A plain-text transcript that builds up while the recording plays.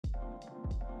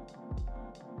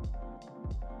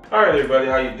Alright everybody,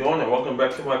 how you doing? And welcome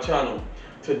back to my channel.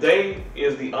 Today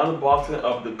is the unboxing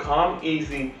of the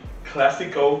ComEz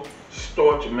Classico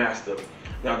Storage Master.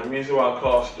 Now the reason why I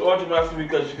call it Storage Master is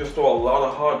because you can store a lot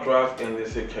of hard drives in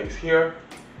this case here.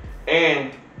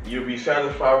 And you'll be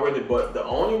satisfied with it, but the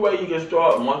only way you can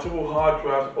store multiple hard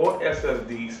drives or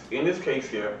SSDs in this case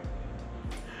here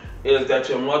is that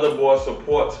your motherboard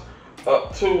supports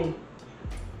up to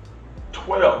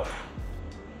 12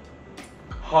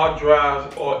 hard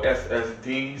drives or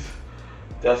SSDs.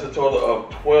 That's a total of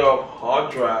 12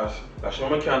 hard drives, that's your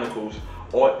mechanicals,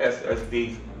 or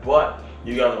SSDs, but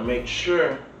you gotta make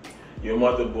sure your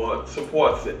motherboard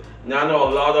supports it. Now I know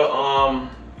a lot of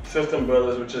system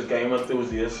builders, which is game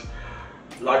enthusiasts,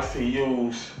 likes to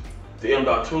use the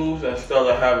M.2s instead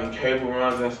of having cable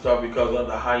runs and stuff because of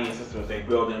the high-end systems they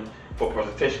build in for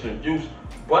presentation use.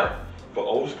 But for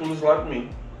old schoolers like me,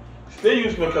 still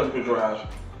use mechanical drives.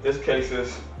 This case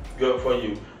is good for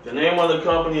you. The name of the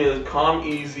company is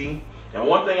ComEz, and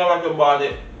one thing I like about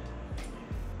it,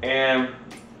 and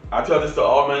I tell this to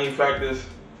all manufacturers,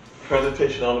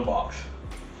 presentation on the box.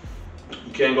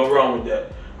 You can't go wrong with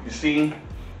that. You see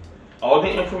all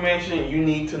the information you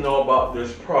need to know about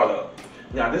this product.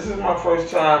 Now this is my first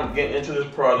time getting into this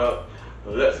product.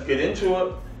 Let's get into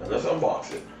it and let's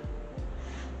unbox it.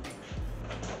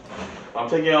 I'm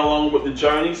taking you along with the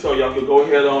journey so y'all can go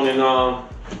ahead on and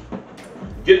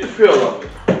get the feel of it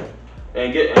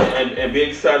and get and be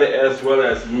excited as well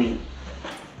as me.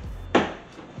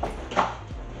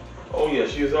 Oh yeah,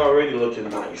 she's already looking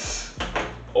nice.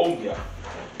 Oh yeah,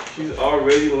 she's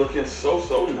already looking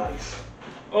so nice.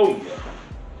 Oh yeah.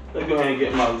 Let's go ahead and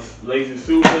get my lazy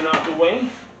Susan out the way.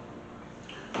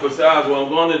 Besides, what I'm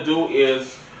going to do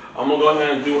is I'm going to go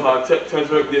ahead and do how Tech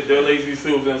did their lazy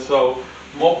Susan. So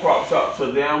more props out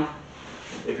to them.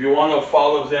 If you want to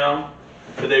follow them,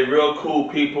 because they're real cool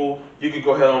people, you can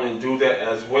go ahead on and do that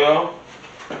as well.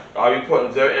 I'll be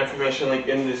putting their information link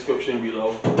in the description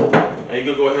below. And you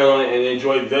can go ahead on and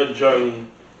enjoy their journey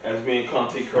as being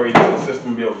content creators and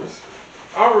system builders.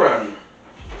 Alrighty.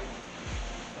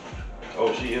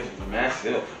 Oh, she is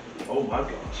massive. Oh my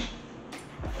gosh.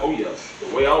 Oh yes, the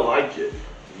way I like it.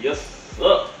 Yes,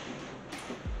 sir.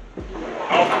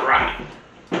 Alright.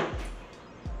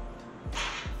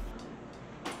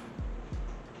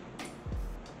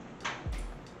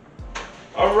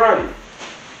 Alrighty.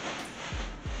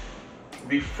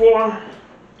 Before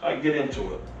I get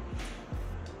into it,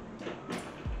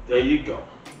 there you go.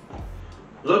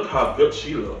 Look how good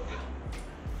she looks.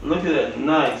 Look at that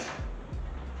nice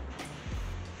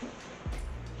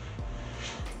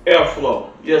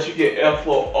airflow. Yes, you get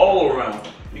airflow all around.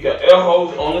 You got air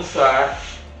hose on the side.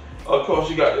 Of course,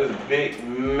 you got this big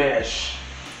mesh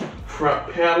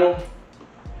front panel,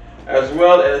 as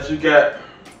well as you got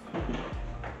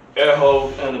air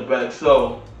hose in the back.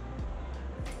 So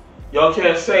y'all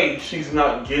can't say she's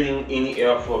not getting any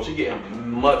airflow. She's getting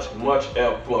much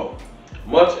airflow.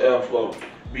 Much airflow.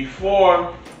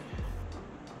 Before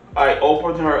I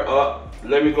open her up,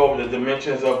 let me go over the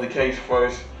dimensions of the case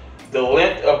first. The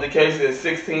length of the case is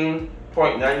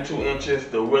 16.92 inches,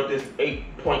 the width is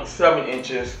 8.7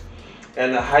 inches,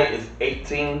 and the height is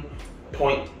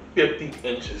 18.50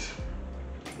 inches.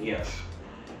 Yes,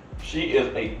 she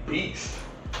is a beast.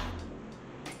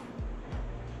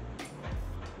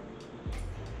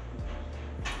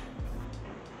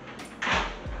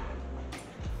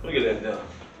 Look at that now.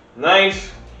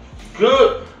 Nice,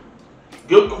 good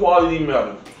quality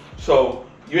metal. So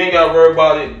you ain't got to worry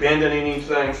about it bending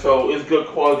anything, so it's good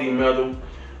quality metal.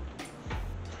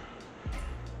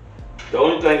 The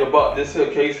only thing about this here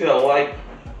case here I like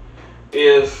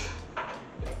is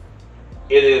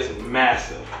it is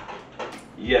massive.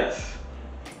 Yes.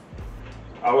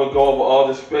 I will go over all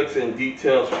the specs and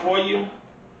details for you.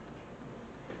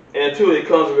 And two, it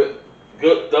comes with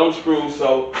good thumb screws,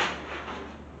 so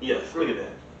yes, look at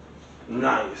that.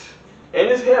 Nice. And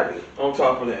it's heavy on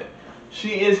top of that.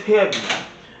 She is heavy.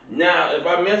 Now, if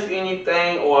I miss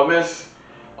anything or I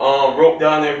wrote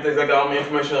down everything, I got all my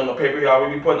information on the paper here. I will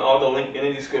be putting all the link in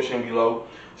the description below.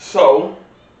 So,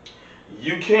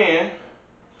 you can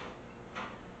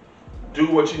do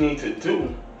what you need to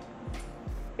do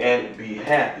and be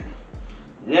happy.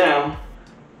 Now,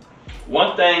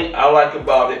 one thing I like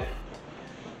about it,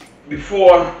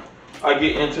 before I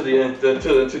get into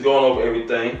to going over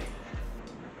everything,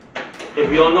 if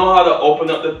you don't know how to open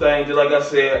up the thing, just like I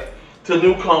said, to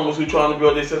newcomers who trying to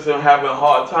build this system and having a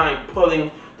hard time pulling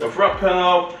the front panel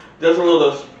off, there's a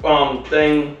little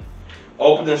thing,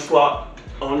 opening slot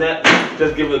on that.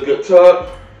 Just give it a good tug,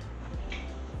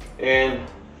 and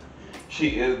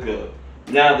she is good.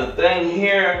 Now the thing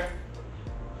here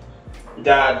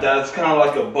that's kind of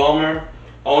like a bummer.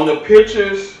 On the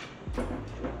pictures,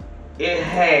 it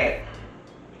had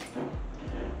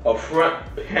a front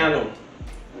panel,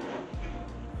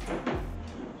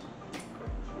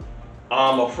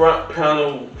 a front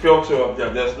panel filter up there.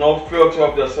 There's no filter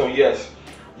up there, so yes,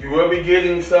 you will be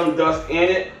getting some dust in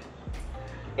it.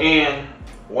 And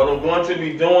what I'm going to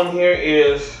be doing here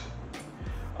is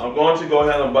I'm going to go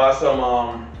ahead and buy some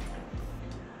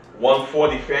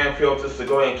 140 fan filters to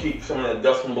go ahead and keep some of that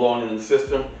dust from blowing in the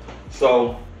system.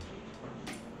 So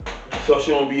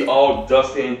she won't be all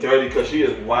dusty and dirty, because she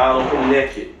is wide open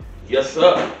naked. Yes,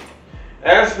 sir.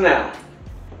 As now,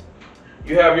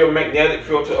 you have your magnetic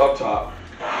filter up top.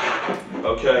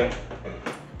 Okay.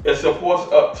 It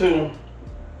supports up to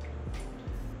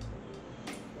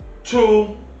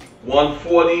two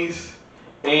 140s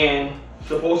and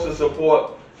supposed to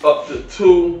support up to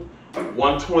two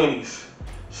 120s.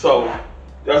 So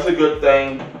that's a good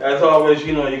thing. As always,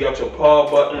 you know, you got your power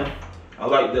button. I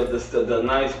like the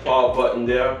nice power button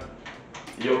there.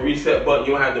 Your reset button,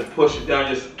 you don't have to push it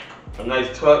down, just a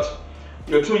nice touch.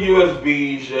 Your two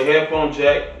USBs, your headphone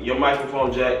jack, your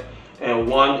microphone jack, and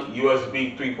one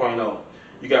USB 3.0.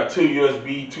 You got two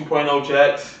USB 2.0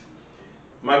 jacks,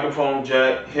 microphone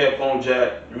jack, headphone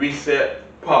jack, reset,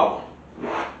 power.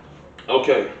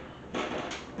 Okay,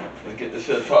 let's get this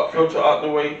top filter out the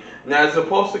way. Now it's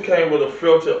supposed to come with a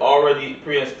filter already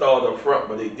pre-installed up front,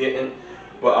 but they didn't.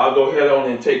 But I'll go ahead on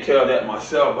and take care of that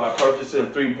myself by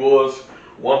purchasing 3 Bulls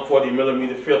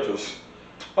 140mm filters.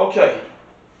 Okay,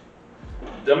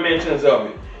 dimensions of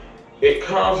it. It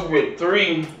comes with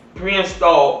 3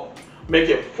 pre-installed, make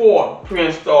it 4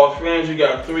 pre-installed fans. You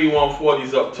got 3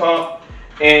 140s up top,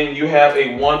 and you have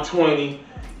a 120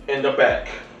 in the back.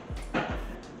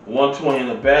 120 in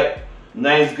the back.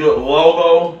 Nice good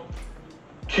logo.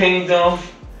 Kingdom.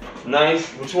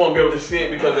 Nice, but you won't be able to see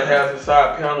it because it has a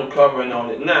side panel covering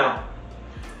on it. Now,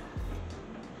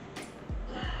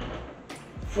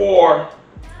 for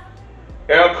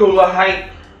air cooler height,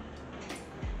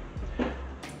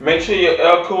 make sure your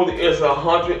air cooler is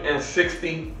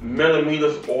 160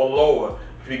 millimeters or lower.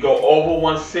 If you go over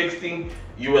 160,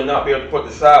 you will not be able to put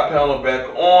the side panel back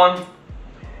on.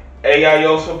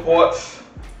 AIO supports.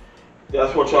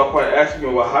 That's what y'all probably asking me,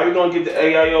 well, how you gonna get the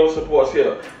AIO supports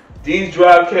here? These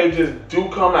drive cages do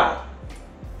come out.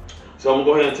 So I'm gonna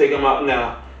go ahead and take them out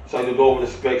now so I can go over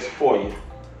the specs for you.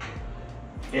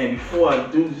 And before I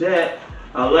do that,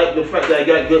 I like the fact that I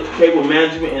got good cable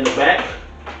management in the back.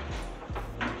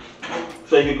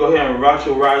 So you can go ahead and route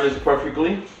your wires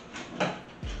perfectly.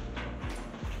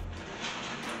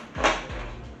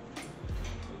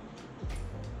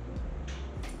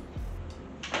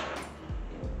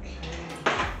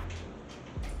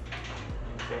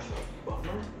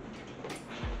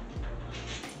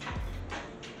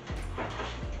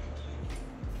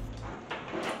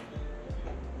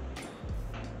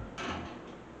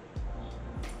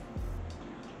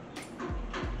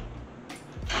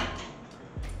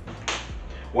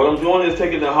 What I'm doing is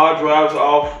taking the hard drives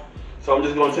off, so I'm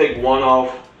just going to take one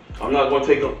off. I'm not going to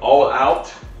take them all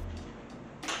out.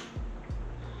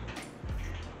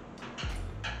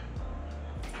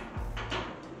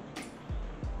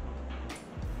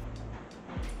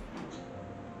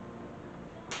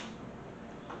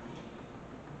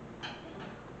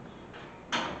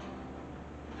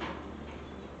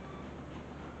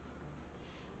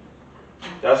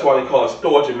 That's why they call it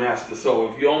Storage Master.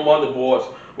 So if you're on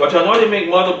motherboards, which I know they make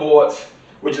motherboards,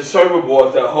 which is server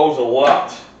boards that holds a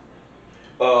lot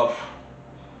of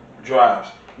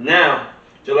drives. Now,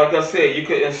 just like I said, you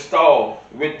could install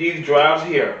with these drives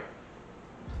here,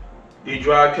 these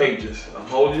drive cages. I'm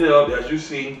holding it up as you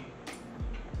see.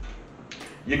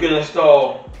 You can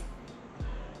install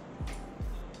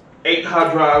 8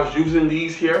 hard drives using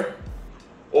these here,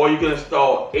 or you can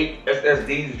install 8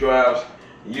 SSD drives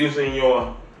using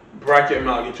your bracket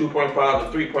mount, your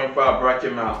 2.5 to 3.5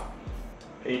 bracket mount.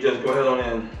 And you just go ahead on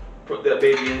and put that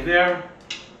baby in there.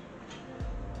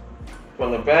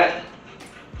 From the back,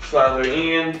 slide her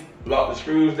in, lock the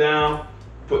screws down,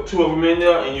 put 2 of them in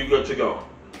there, and you're good to go.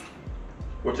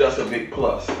 Which that's a big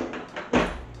plus.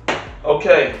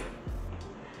 Okay.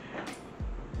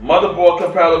 Motherboard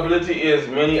compatibility is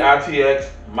mini ITX,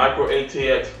 micro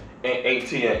ATX, and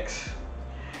ATX.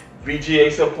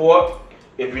 VGA support.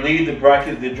 If you leave the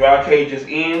brackets, the drive cages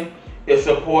in, it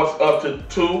supports up to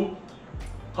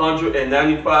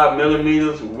 295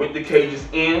 millimeters with the cages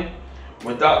in.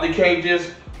 Without the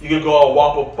cages, you can go a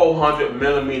whopper 400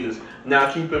 millimeters. Now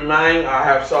keep in mind, I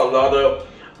have saw a lot of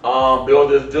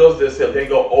builders do this, that they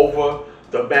go over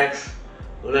the max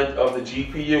length of the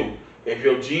GPU. If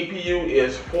your GPU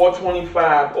is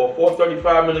 425 or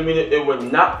 435 millimeter, it will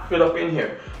not fit up in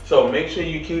here. So make sure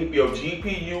you keep your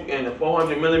GPU in the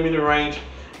 400 millimeter range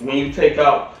when you take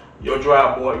out your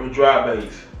drive board, your drive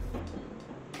bays.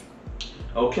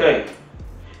 Okay,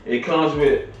 it comes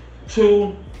with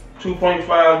two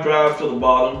 2.5 drives to the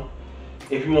bottom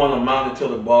if you want to mount it to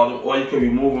the bottom, or you can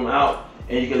remove them out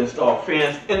and you can install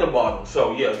fans in the bottom.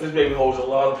 So yes, this baby holds a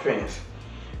lot of fans.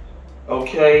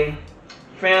 Okay,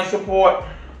 fan support,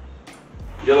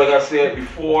 just like I said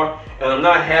before, and I'm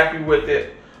not happy with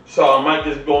it, so I might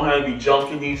just go ahead and be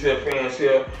junking these here fans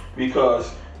here,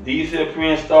 because these here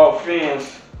pre-installed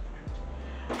fans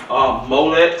are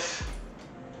Molex.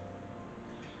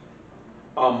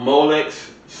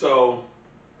 So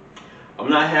I'm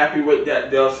not happy with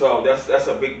that there, so that's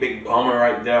a big bummer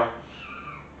right there.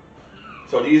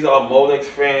 So these are Molex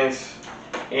fans,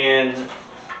 and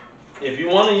if you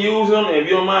want to use them, if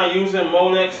you don't mind using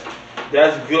Molex,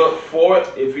 that's good for it.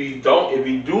 If you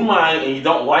do mind and you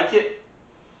don't like it,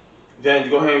 then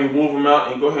go ahead and remove them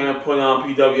out and go ahead and put on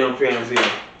PWM fans in,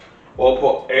 or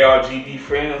put ARGB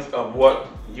fans of what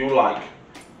you like.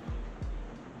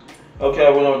 Okay, I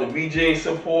went over the VGA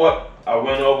support. I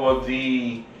went over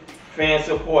the fan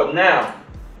support. Now,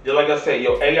 just like I said,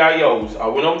 your AIOs. I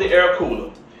went over the air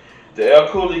cooler. The air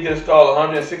cooler, you can install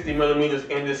 160 millimeters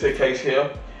in this case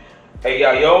here.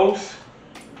 AIOs,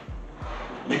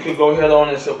 you can go ahead on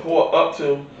and support up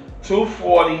to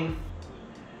 240,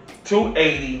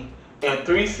 280, and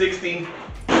 360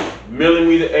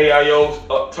 millimeter AIOs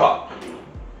up top.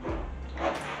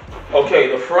 Okay,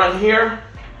 the front here,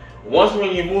 once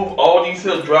when you move all these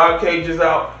drive cages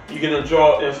out, you can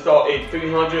install a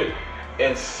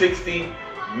 360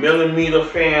 millimeter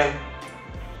fan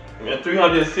and a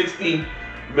 360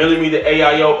 millimeter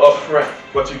AIO up front.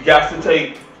 But you got to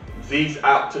take these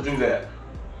out to do that.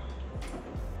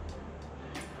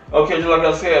 Okay, just like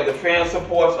I said, the fan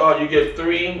supports are, you get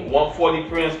 3 140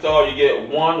 pre-installed, you get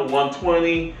 1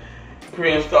 120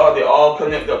 pre-installed. They all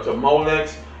connect up to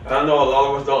Molex, and I know a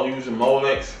lot of us don't use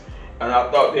Molex, and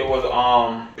I thought there was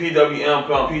PWM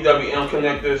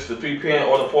connectors, the 3-pin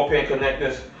or the 4-pin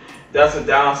connectors. That's a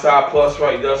downside plus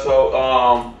right there. So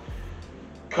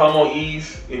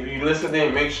ComEz, if you listen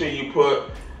in, make sure you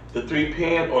put the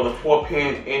 3-pin or the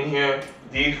 4-pin in here.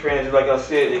 These fans, like I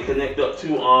said, they connect up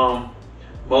to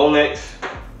Molex.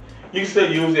 You can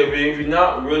still use it, but if it's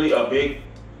not really a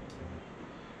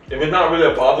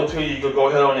bother to you, you could go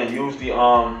ahead on and use the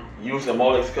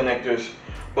Molex connectors.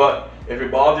 But if it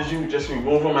bothers you, just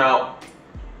remove them out,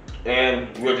 and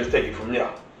we'll just take it from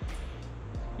there.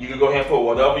 You can go ahead and put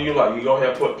whatever you like. You go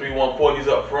ahead and put 3 140s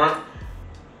up front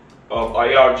of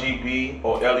ARGB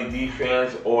or LED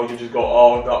fans, or you can just go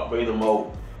all dark beta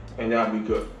mode, and that'll be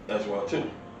good as well too.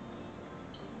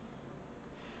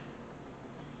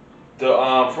 The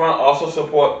front also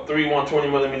support 3 120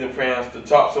 millimeter fans. The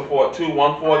top support 2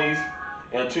 140s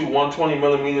and 2 120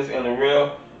 millimeters, and the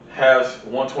rear has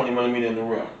 120 millimeter in the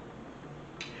rear.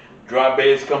 Drive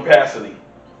base capacity.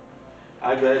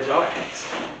 I glad y'all asked.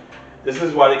 This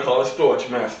is why they call it Storage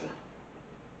Master.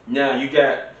 Now you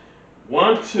got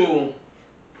 1, 2,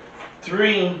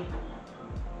 3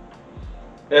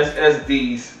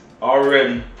 SSDs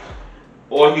already,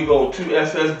 or you go 2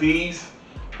 SSDs,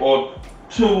 or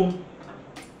 2,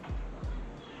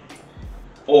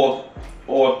 or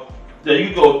there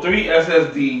you go 3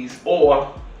 SSDs,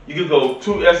 or you could go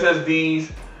 2 SSDs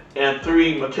and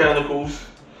 3 mechanicals.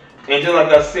 And just like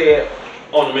I said,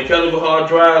 on the mechanical hard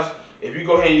drives, if you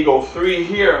go ahead and you go 3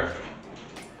 here,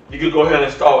 you could go ahead and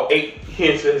install 8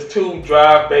 here. So there's 2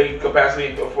 drive bay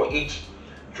capacity for each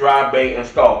drive bay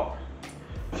installed.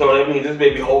 So that means this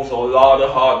baby holds a lot of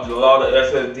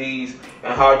SSDs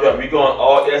and hard drive. We go on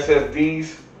all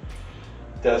SSDs.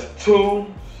 That's 2,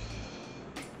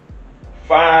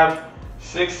 5,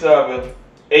 6, 7,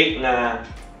 8, 9,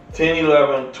 10,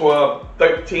 11, 12,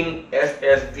 13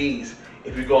 SSDs.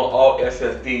 If you go on all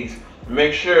SSDs,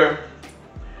 make sure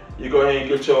you go ahead and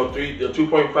get your the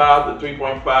 2.5 to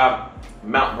 3.5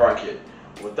 mount bracket.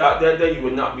 Without that, you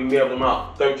would not be able to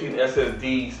mount 13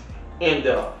 SSDs in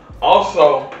there.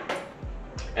 Also,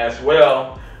 as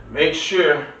well, make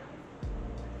sure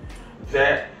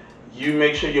that you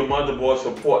make sure your motherboard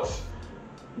supports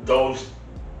those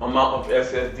amount of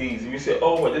SSDs. If you say,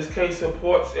 oh, well, this case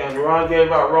supports, and Ron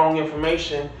gave out wrong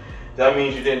information, that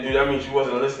means you didn't do that. Means you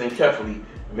wasn't listening carefully.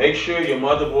 Make sure your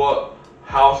motherboard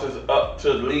houses up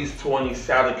to at least 20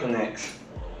 SATA connects.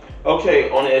 Okay,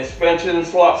 on the expansion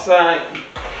slot side,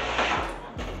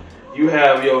 you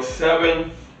have your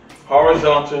 7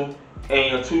 horizontal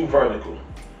and your 2 vertical.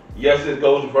 Yes, it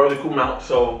goes vertical mount,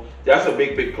 so that's a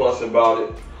big plus about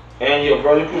it. And your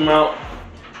vertical mount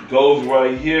goes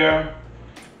right here,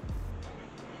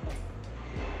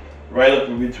 right up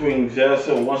in between there.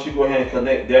 So once you go ahead and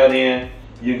connect that in,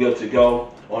 you're good to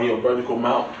go on your vertical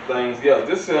mount things. Yeah,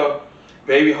 this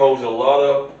baby holds a lot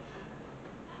of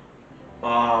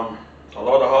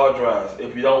hard drives.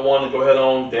 If you don't want to go ahead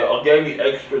on, they gave me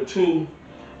extra 2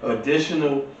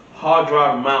 additional hard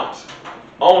drive mounts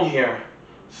on here.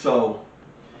 So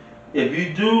if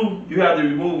you do, you have to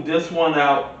remove this one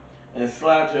out and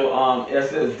slide your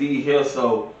SSD here.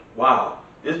 So wow,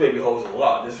 this baby holds a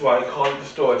lot. This is why I call it the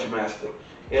Storage Master.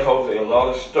 It holds a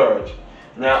lot of storage.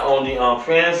 Now on the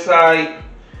fan side,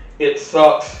 it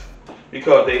sucks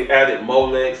because they added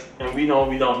Molex, and we know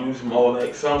we don't use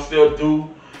Molex. Some still do.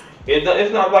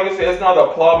 It's not, like I said, it's not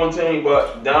a problem to me,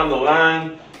 but down the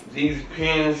line, these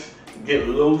pins get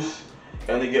loose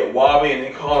and they get wobbly, and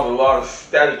they cause a lot of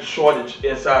static shortage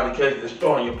inside the case that's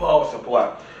storing your power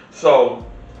supply. So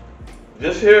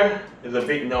this here is a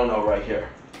big no-no right here.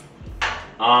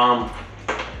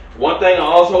 One thing I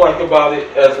also like about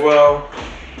it as well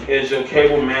is your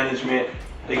cable management.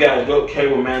 They got a good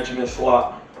cable management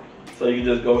slot, so you can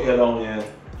just go ahead on and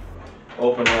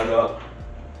open that up.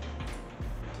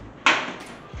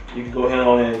 You can go ahead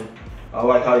on and I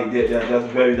like how you did that. That's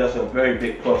a very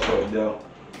big plus right there.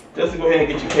 Just to go ahead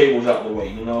and get your cables out the way,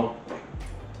 you know.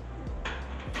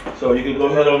 So you can go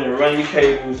ahead on and run your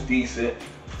cables decent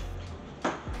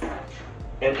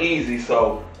and easy.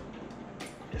 So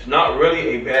it's not really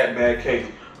a bad case.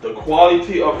 The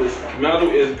quality of this metal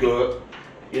is good.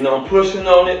 You know, I'm pushing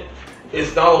on it.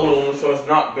 It's not aluminum, so it's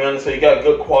not bending. So you got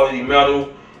good quality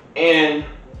metal, and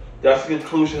that's the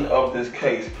conclusion of this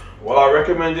case. Will I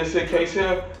recommend this case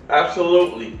here?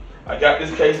 Absolutely. I got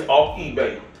this case off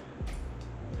eBay.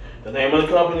 The name of the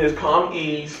company is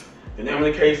ComEz. The name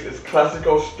of the case is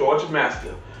Classico Storage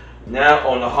Master. Now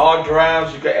on the hard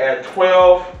drives, you can add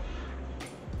 12.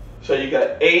 So you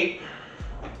got 8,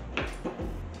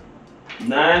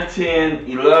 9, 10,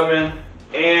 11,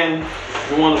 and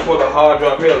you want to put a hard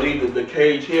drive here, leave the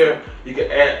cage here. You can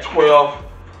add 12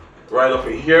 right up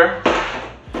in here.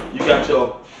 You got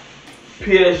your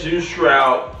PSU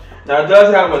shroud. Now it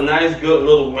does have a nice good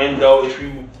little window if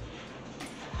you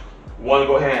want to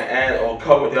go ahead and add or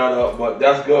cover that up, but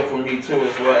that's good for me too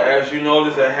as well. As you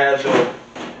notice, it has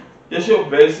your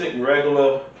basic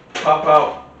regular pop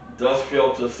out dust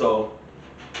filter, so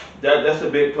that's a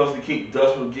big plus to keep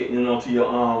dust from getting in onto your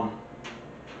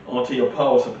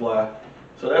power supply.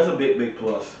 So that's a big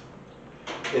plus.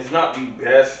 It's not the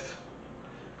best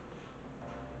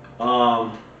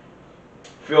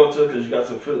filter because you got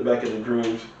to fit it back in the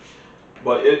grooves,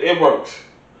 but it works.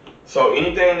 So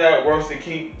anything that works to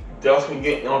keep dust from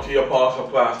getting onto your power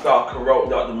supply, stop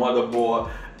corroding out the motherboard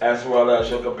as well as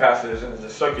your capacitors and the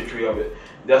circuitry of it,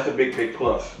 that's a big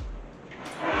plus.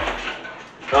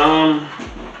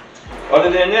 Other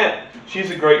than that,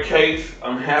 she's a great case.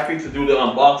 I'm happy to do the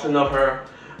unboxing of her,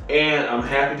 and I'm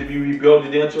happy to be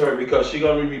rebuilding into her because she's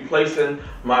going to be replacing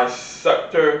my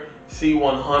Sector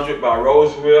C100 by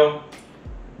Roseville.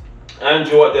 I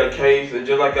enjoyed that case, and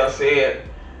just like I said,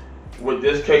 with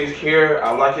this case here,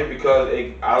 I like it because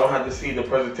I don't have to see the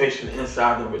presentation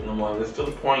inside of it no more. It's to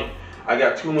the point I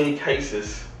got too many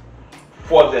cases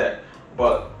for that.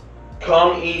 But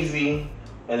ComEz,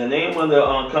 and the name of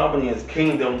the company is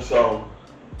Kingdom, so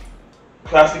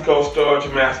Classico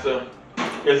Storage Master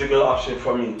is a good option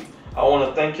for me. I want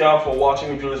to thank y'all for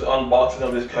watching me do this unboxing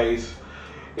of this case.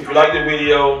 If you like the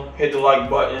video, hit the like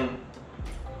button.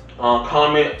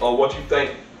 Comment on what you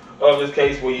think of this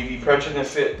case. Will you be purchasing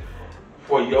it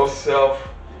for yourself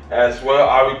as well?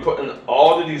 I'll be putting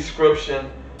all the description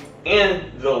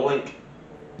in the link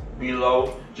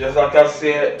below. Just like I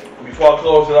said before I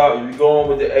close it out, if you're going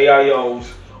with the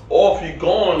AIOs, or if you're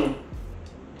going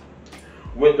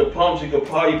with the pumps, you could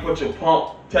probably put your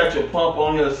pump, attach your pump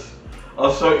on this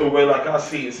a certain way, like I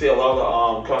see a lot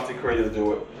of content creators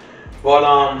do it. But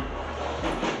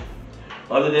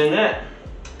other than that,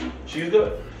 she's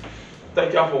good.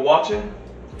 Thank y'all for watching,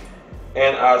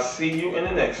 and I'll see you in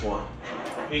the next one.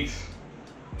 Peace.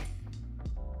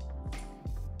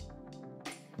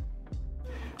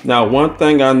 Now, one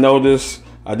thing I noticed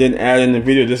I didn't add in the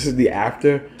video, this is the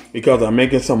after, because I'm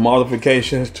making some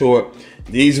modifications to it.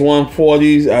 These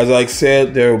 140s, as I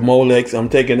said, they're Molex. I'm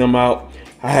taking them out.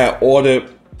 I had ordered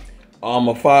a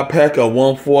 5-pack of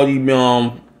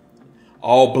 140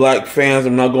 all black fans.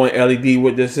 I'm not going LED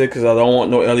with this because I don't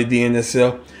want no LED in this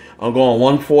here. I'm going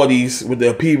 140s with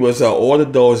the Apivas. I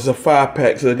ordered those. It's a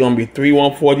 5-pack, so there's going to be 3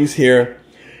 140s here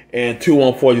and 2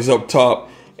 140s up top.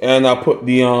 And I put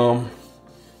the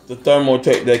thermal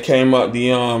tape that came up,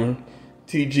 the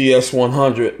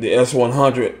TGS100, the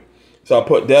S100. So I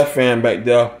put that fan back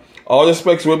there. All the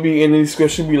specs will be in the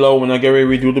description below when I get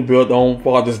ready to redo the build on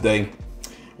Father's Day.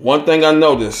 One thing I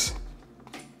noticed,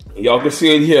 y'all can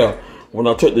see it here, when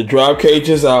I took the drive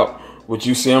cages out, which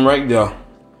you see them right there.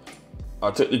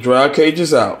 I took the drive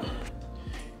cages out.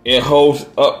 It holds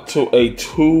up to a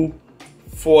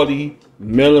 240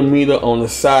 millimeter on the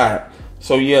side.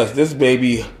 So yes, this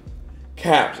baby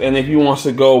caps. And if you want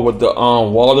to go with the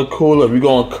water cooler, if you're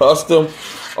going custom,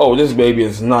 oh, this baby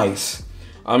is nice.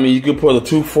 I mean, you could put a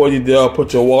 240 there,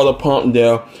 put your water pump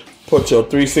there, put your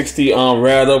 360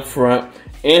 rad up front,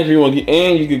 and if you want,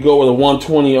 and you could go with a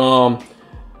 120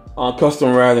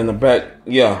 custom rad in the back.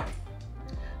 Yeah,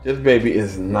 this baby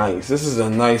is nice. This is a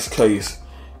nice case.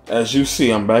 As you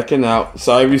see, I'm backing out.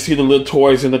 Sorry if you see the little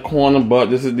toys in the corner, but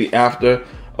this is the after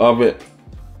of it.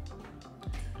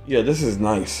 Yeah, this is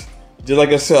nice. Just like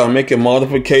I said, I'm making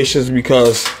modifications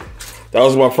because that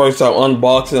was my first time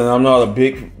unboxing, and I'm not a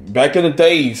big, back in the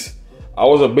days, I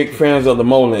was a big fan of the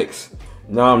Molex.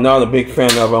 Now I'm not a big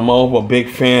fan of, I'm more of a big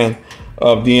fan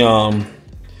of the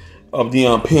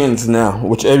pins now,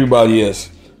 which everybody is.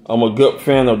 I'm a good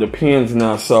fan of the pins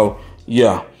now, so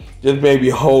yeah. This baby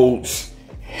holds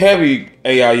heavy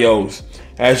AIOs.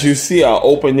 As you see, I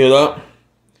opened it up.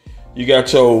 You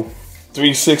got your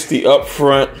 360 up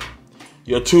front,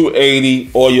 your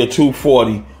 280 or your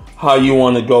 240. How you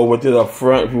want to go with it up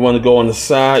front. If you want to go on the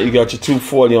side, you got your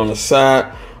 240 on the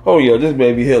side. Oh yeah, this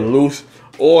baby here loose.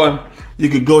 Or you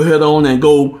could go ahead on and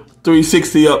go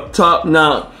 360 up top.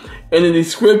 Now, in the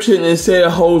description, it said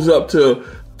it holds up to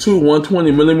two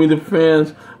 120 millimeter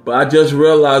fans. But I just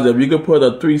realized that if you could put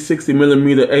a 360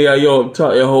 millimeter AIO up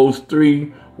top, it holds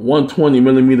three 120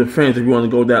 millimeter fans if you want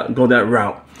to go that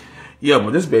route. Yeah,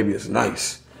 but this baby is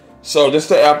nice. So just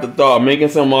the afterthought, making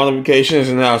some modifications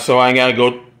now, so I ain't gotta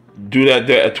go do that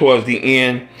there towards the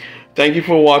end. Thank you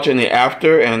for watching the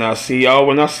after, and I'll see y'all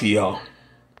when I see y'all.